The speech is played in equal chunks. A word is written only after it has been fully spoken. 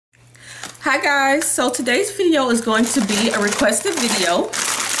Hi guys, so today's video is going to be a requested video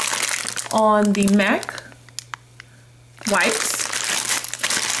on the MAC wipes.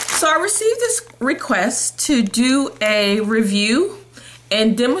 So I received this request to do a review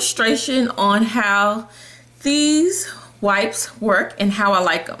and demonstration on how these wipes work and how I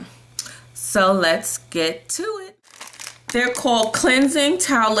like them. So let's get to it. They're called cleansing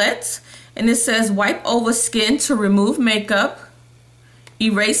towelettes, and it says wipe over skin to remove makeup,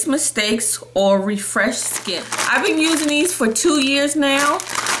 erase mistakes, or refresh skin. I've been using these for 2 years now.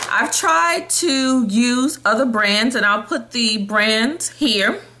 I've tried to use other brands, and I'll put the brands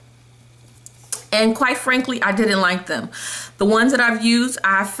here. And quite frankly, I didn't like them. The ones that I've used,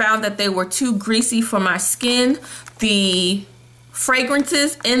 I found that they were too greasy for my skin. The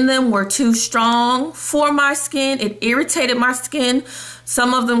fragrances in them were too strong for my skin. It irritated my skin.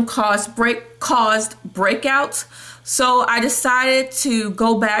 Some of them caused breakouts. So I decided to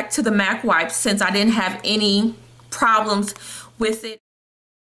go back to the MAC wipes since I didn't have any problems with it.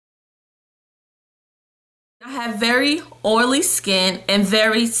 I have very oily skin and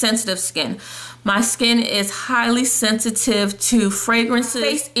very sensitive skin. My skin is highly sensitive to fragrances. My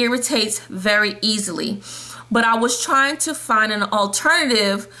face irritates very easily. But I was trying to find an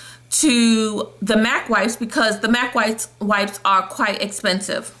alternative to the MAC wipes because the MAC wipes are quite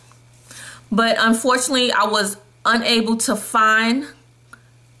expensive. But unfortunately, I was unable to find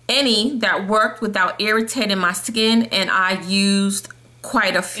any that worked without irritating my skin, and I used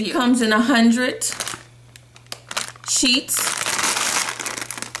quite a few. It comes in 100 sheets,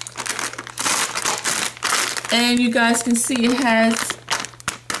 and you guys can see it has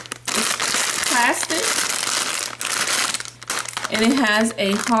plastic, and it has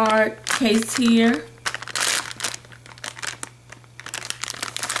a hard case here,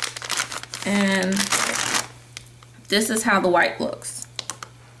 and this is how the wipe looks.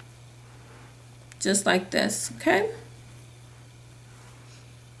 Just like this, okay?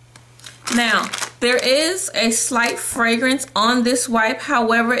 Now, there is a slight fragrance on this wipe.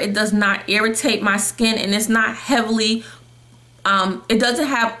 However, it does not irritate my skin, and it's not heavily, it doesn't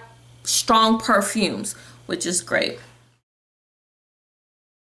have strong perfumes, which is great.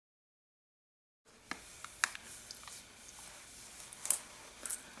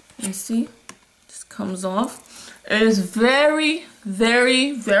 You see, just comes off. It is very,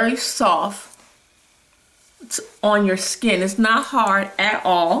 very, very soft on your skin. It's not hard at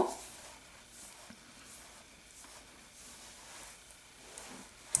all.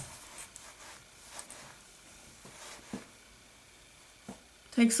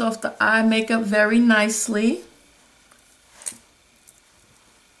 Takes off the eye makeup very nicely.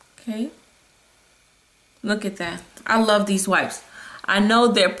 Okay. Look at that. I love these wipes. I know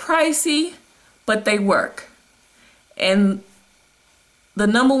they're pricey, but they work. And the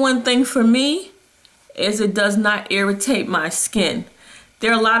number one thing for me is it does not irritate my skin.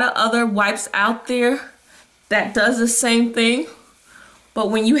 There are a lot of other wipes out there that does the same thing, but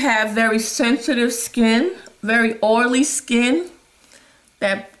when you have very sensitive skin, very oily skin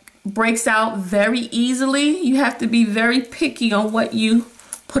that breaks out very easily, you have to be very picky on what you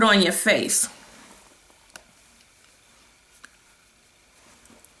put on your face.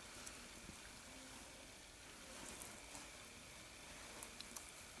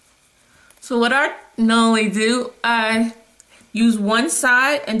 So what I normally do, I use one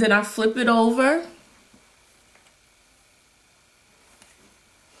side and then I flip it over.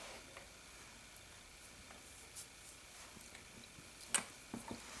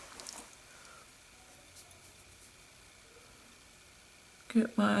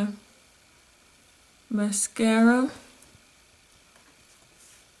 Get my mascara.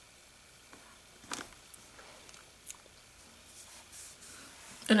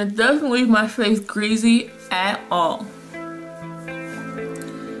 And it doesn't leave my face greasy at all.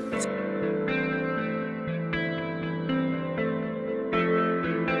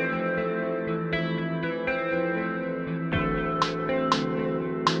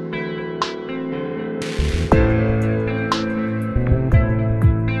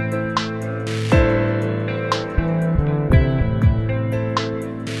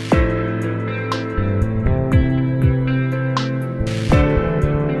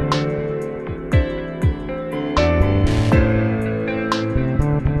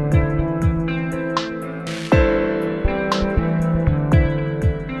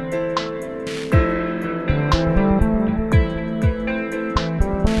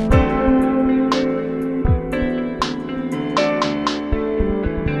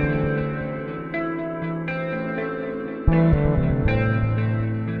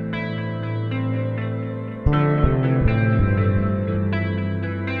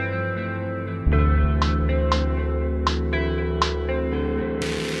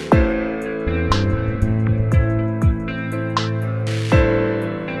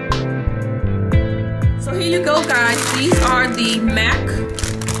 guys, these are the MAC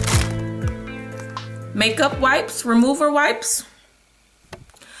makeup wipes, remover wipes.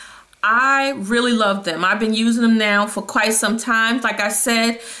 I really love them. I've been using them now for quite some time. Like I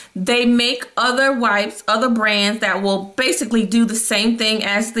said, they make other wipes, other brands that will basically do the same thing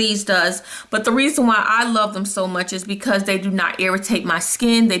as these does. But the reason why I love them so much is because they do not irritate my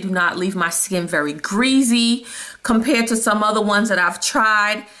skin. They do not leave my skin very greasy compared to some other ones that I've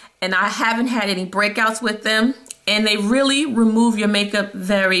tried. And I haven't had any breakouts with them. And they really remove your makeup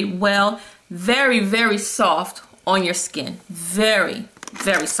very well. Very, very soft on your skin. Very,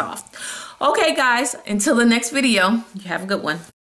 very soft. Okay, guys, until the next video, you have a good one.